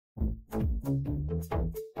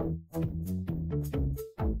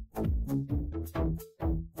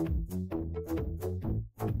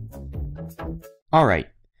Alright,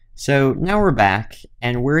 so now we're back,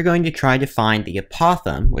 and we're going to try to find the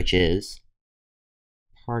apothem, which is,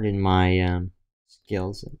 pardon my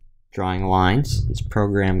skills at drawing lines, this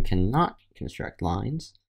program cannot construct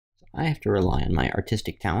lines, so I have to rely on my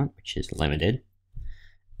artistic talent, which is limited.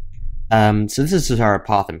 So this is our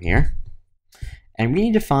apothem here, and we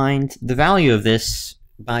need to find the value of this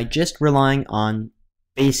by just relying on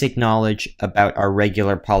basic knowledge about our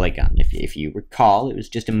regular polygon. If you recall, it was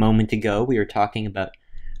just a moment ago we were talking about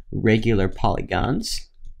regular polygons,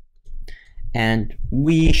 and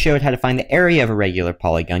we showed how to find the area of a regular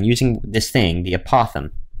polygon using this thing, the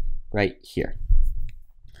apothem, right here.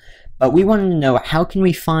 But we wanted to know, how can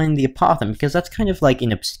we find the apothem, because that's kind of like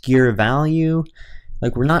an obscure value.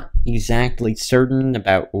 Like, we're not exactly certain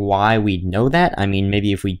about why we'd know that. I mean,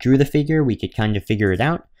 maybe if we drew the figure, we could kind of figure it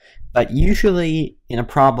out. But usually, in a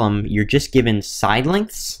problem, you're just given side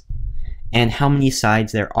lengths and how many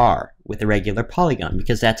sides there are with a regular polygon,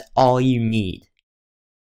 because that's all you need.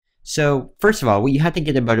 So, first of all, what you have to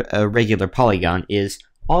get about a regular polygon is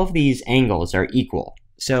all of these angles are equal.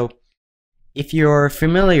 So, if you're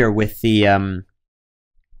familiar with the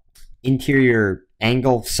interior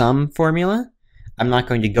angle sum formula, I'm not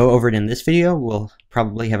going to go over it in this video. We'll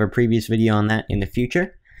probably have a previous video on that in the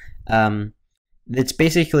future. It's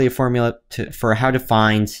basically a formula for how to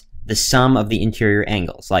find the sum of the interior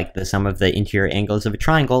angles. Like, the sum of the interior angles of a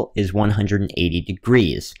triangle is 180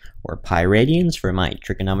 degrees, or pi radians for my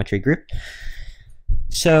trigonometry group.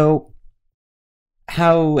 So,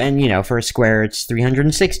 for a square it's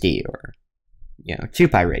 360, or, 2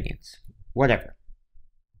 pi radians, whatever.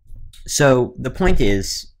 So, the point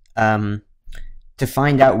is, to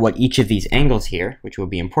find out what each of these angles here, which will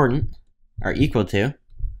be important, are equal to,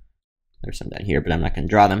 there's some down here, but I'm not going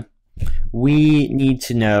to draw them. We need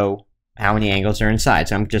to know how many angles are inside.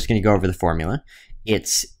 So I'm just going to go over the formula.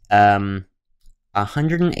 It's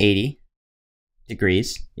 180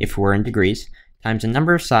 degrees, if we're in degrees, times the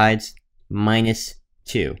number of sides minus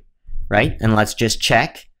 2, right? And let's just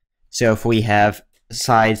check. So if we have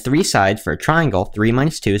three sides for a triangle, 3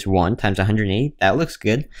 minus 2 is 1 times 180. That looks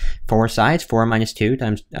good. 4 sides, 4 minus 2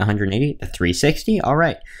 times 180, 360. All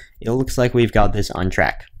right. It looks like we've got this on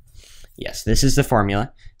track. Yes, this is the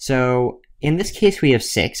formula. So in this case we have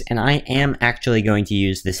 6, and I am actually going to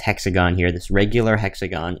use this hexagon here, this regular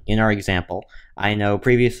hexagon, in our example. I know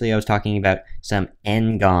previously I was talking about some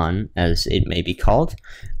n-gon, as it may be called,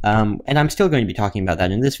 and I'm still going to be talking about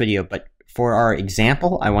that in this video, but for our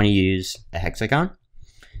example I want to use a hexagon.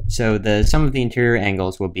 So the sum of the interior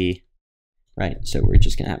angles will be, right, so we're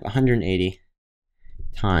just going to have 180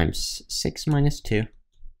 times 6 minus 2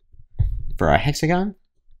 for our hexagon.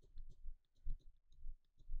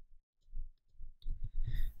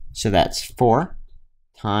 So that's 4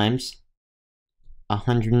 times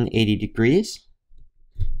 180 degrees.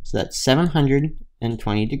 So that's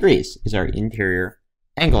 720 degrees is our interior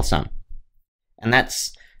angle sum. And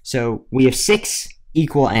so we have 6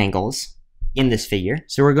 equal angles in this figure.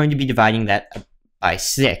 So we're going to be dividing that by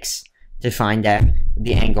 6 to find out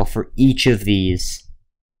the angle for each of these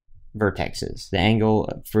vertexes, the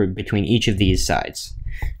angle between each of these sides.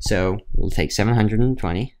 So we'll take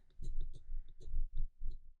 720.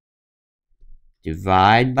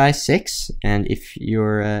 Divide by 6, and if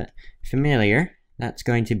you're familiar, that's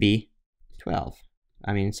going to be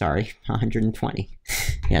 120.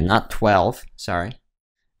 Yeah, not 12, sorry.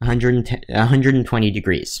 120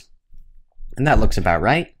 degrees. And that looks about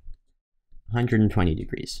right. 120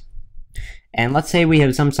 degrees. And let's say we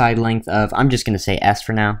have some side length of, I'm just going to say S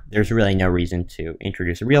for now. There's really no reason to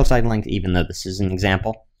introduce a real side length, even though this is an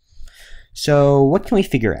example. So what can we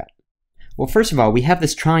figure out? Well, first of all, we have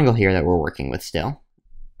this triangle here that we're working with still.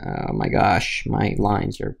 Oh my gosh, my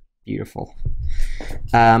lines are beautiful.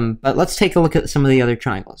 But let's take a look at some of the other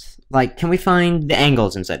triangles. Like, can we find the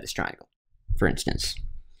angles inside this triangle, for instance?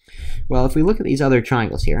 Well, if we look at these other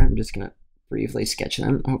triangles here, I'm just going to briefly sketch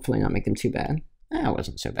them, hopefully not make them too bad. That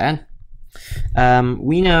wasn't so bad.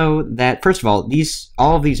 We know that, first of all,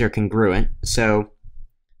 all of these are congruent, so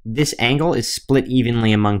this angle is split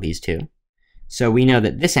evenly among these two. So we know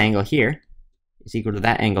that this angle here is equal to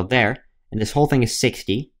that angle there, and this whole thing is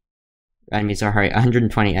 60. I mean, sorry,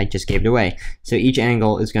 120, I just gave it away. So each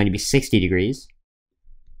angle is going to be 60 degrees.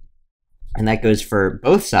 And that goes for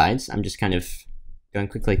both sides. I'm just kind of going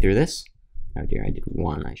quickly through this. Oh dear, I did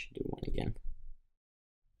 1, I should do 1 again.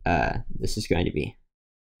 This is going to be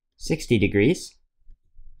 60 degrees.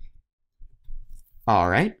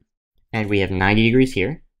 Alright, and we have 90 degrees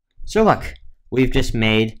here. So look, we've just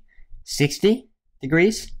made 60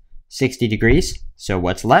 degrees, 60 degrees. So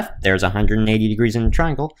what's left? There's 180 degrees in the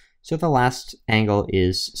triangle. So the last angle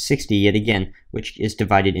is 60 yet again, which is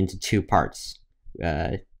divided into two parts.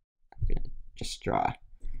 I'm gonna just draw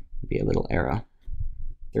maybe a little arrow.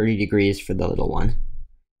 30 degrees for the little one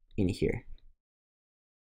in here.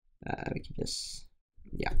 We can just,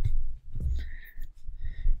 yeah.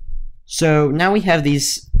 So now we have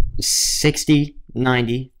these 60,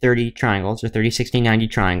 90, 30 triangles, or 30, 60, 90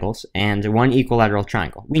 triangles, and one equilateral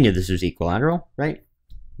triangle. We knew this was equilateral, right?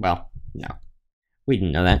 Well, no. We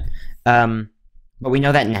didn't know that. But we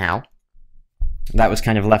know that now. That was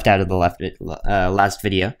kind of left out of the last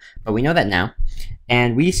video, but we know that now.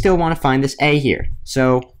 And we still want to find this A here.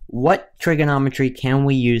 So what trigonometry can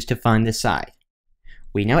we use to find this side?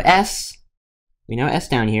 We know S. We know S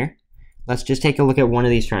down here. Let's just take a look at one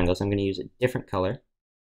of these triangles. I'm going to use a different color.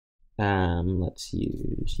 Let's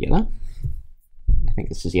use yellow. I think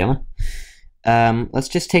this is yellow. Let's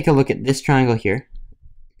just take a look at this triangle here.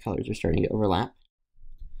 The colors are starting to overlap.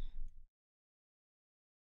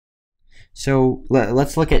 So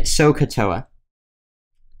let's look at Sohcahtoa.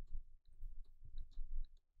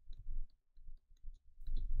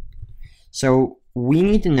 So we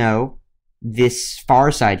need to know this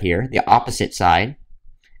far side here, the opposite side.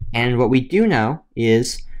 And what we do know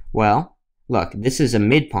is, well, look, this is a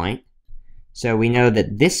midpoint. So we know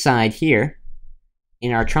that this side here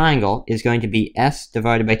in our triangle is going to be S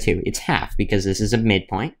divided by 2. It's half because this is a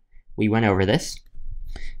midpoint. We went over this.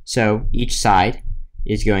 So each side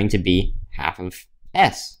is going to be half of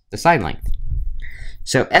S, the side length.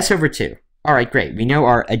 So S over 2. All right, great. We know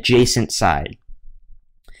our adjacent side.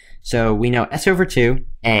 So we know S over 2,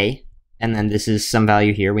 A, and then this is some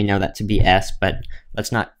value here. We know that to be S, but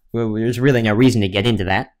let's not, well, there's really no reason to get into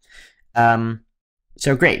that.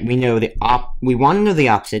 So great, we know we want to know the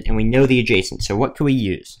opposite, and we know the adjacent. So what can we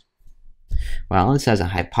use? Well, this has a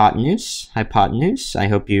hypotenuse. Hypotenuse, I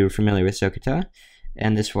hope you're familiar with Sohcahtoa.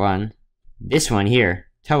 And this one here,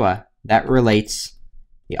 Toa, that relates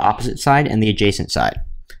the opposite side and the adjacent side.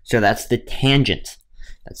 So that's the tangent.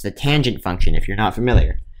 That's the tangent function, if you're not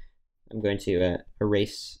familiar. I'm going to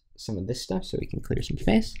erase some of this stuff so we can clear some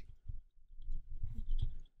space.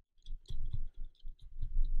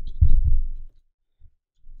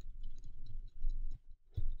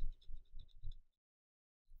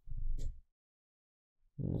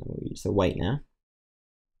 We'll use the white now.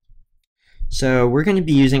 So we're going to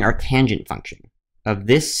be using our tangent function of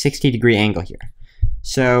this 60-degree angle here.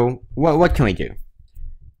 So what can we do?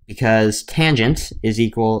 Because tangent is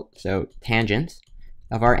equal, so tangent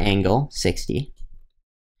of our angle, 60,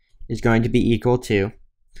 is going to be equal to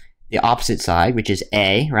the opposite side, which is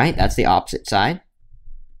A, right? That's the opposite side.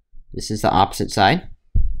 This is the opposite side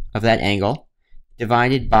of that angle,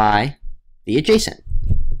 divided by the adjacent.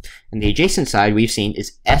 And the adjacent side we've seen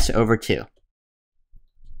is S over 2.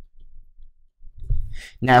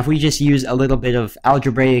 Now, if we just use a little bit of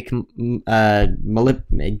algebraic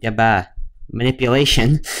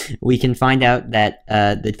manipulation, we can find out that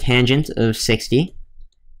the tangent of 60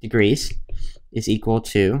 degrees is equal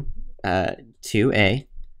to 2A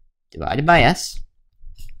divided by S.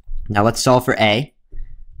 Now let's solve for A.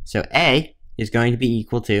 So A is going to be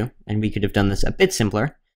equal to, and we could have done this a bit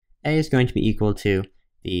simpler, A is going to be equal to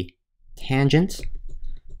the tangent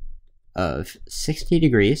of 60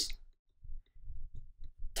 degrees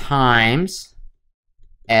times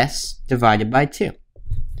S divided by 2.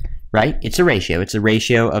 Right? It's a ratio. It's a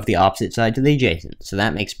ratio of the opposite side to the adjacent. So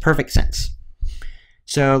that makes perfect sense.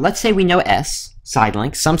 So let's say we know S, side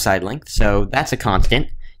length, some side length, so that's a constant.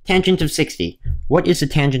 Tangent of 60. What is the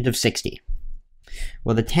tangent of 60?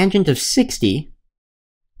 Well, the tangent of 60,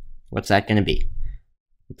 what's that going to be?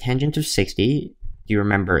 The tangent of 60, do you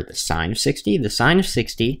remember the sine of 60? The sine of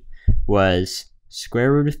 60 was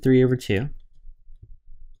square root of 3 over 2.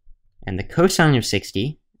 And the cosine of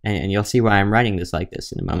 60, and you'll see why I'm writing this like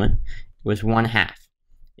this in a moment, was 1/2.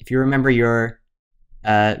 If you remember your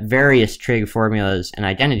various trig formulas and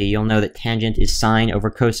identity, you'll know that tangent is sine over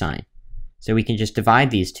cosine. So we can just divide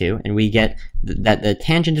these two, and we get that the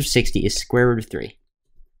tangent of 60 is square root of 3.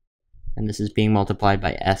 And this is being multiplied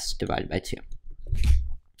by S divided by 2.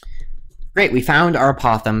 Great, we found our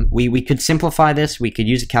apothem. We could simplify this. We could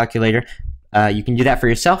use a calculator. You can do that for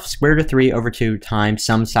yourself. Square root of 3 over 2 times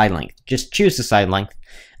some side length. Just choose the side length.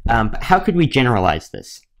 But how could we generalize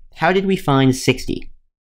this? How did we find 60?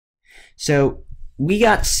 So we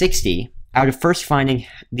got 60 out of first finding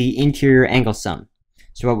the interior angle sum.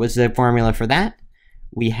 So what was the formula for that?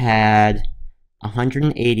 We had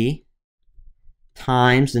 180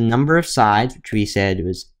 times the number of sides, which we said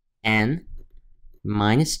was n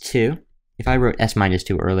minus 2. If I wrote s minus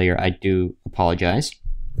 2 earlier, I do apologize.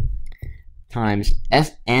 Times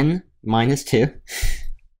n minus 2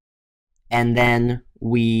 and then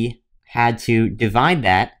we had to divide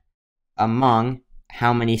that among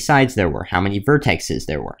how many sides there were, how many vertexes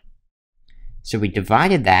there were. So we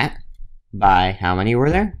divided that by how many were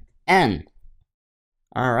there? N.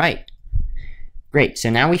 All right. Great. So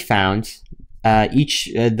now we found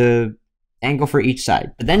the angle for each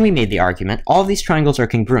side. But then we made the argument, all of these triangles are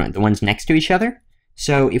congruent, the ones next to each other.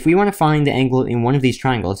 So if we want to find the angle in one of these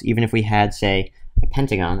triangles, even if we had, say, a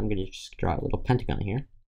pentagon, I'm going to just draw a little pentagon here.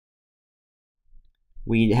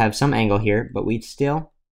 We'd have some angle here, but we'd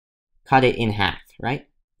still cut it in half, right?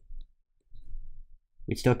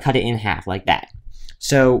 We'd still cut it in half like that.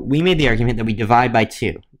 So we made the argument that we divide by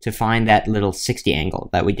 2 to find that little 60 angle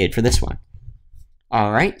that we did for this one.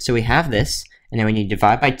 All right, so we have this, and then we need to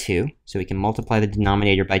divide by 2, so we can multiply the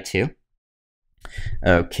denominator by 2.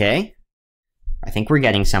 Okay, I think we're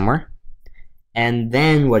getting somewhere. And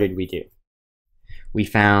then what did we do? We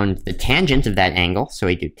found the tangent of that angle, so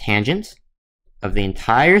we do tangent of the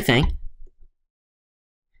entire thing.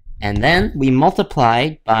 And then we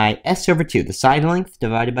multiplied by s over 2, the side length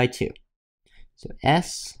divided by 2. So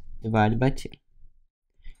s divided by 2.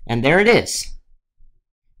 And there it is.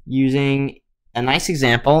 Using a nice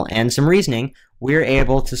example and some reasoning, we're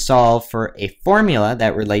able to solve for a formula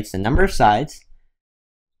that relates the number of sides,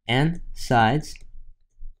 n sides,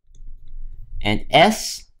 and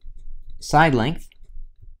s side length.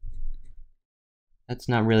 That's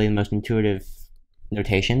not really the most intuitive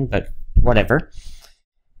notation, but whatever.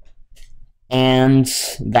 And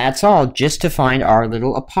that's all, just to find our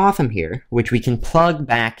little apothem here, which we can plug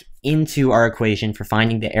back into our equation for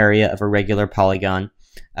finding the area of a regular polygon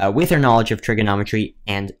with our knowledge of trigonometry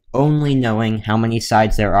and only knowing how many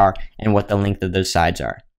sides there are and what the length of those sides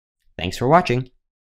are. Thanks for watching.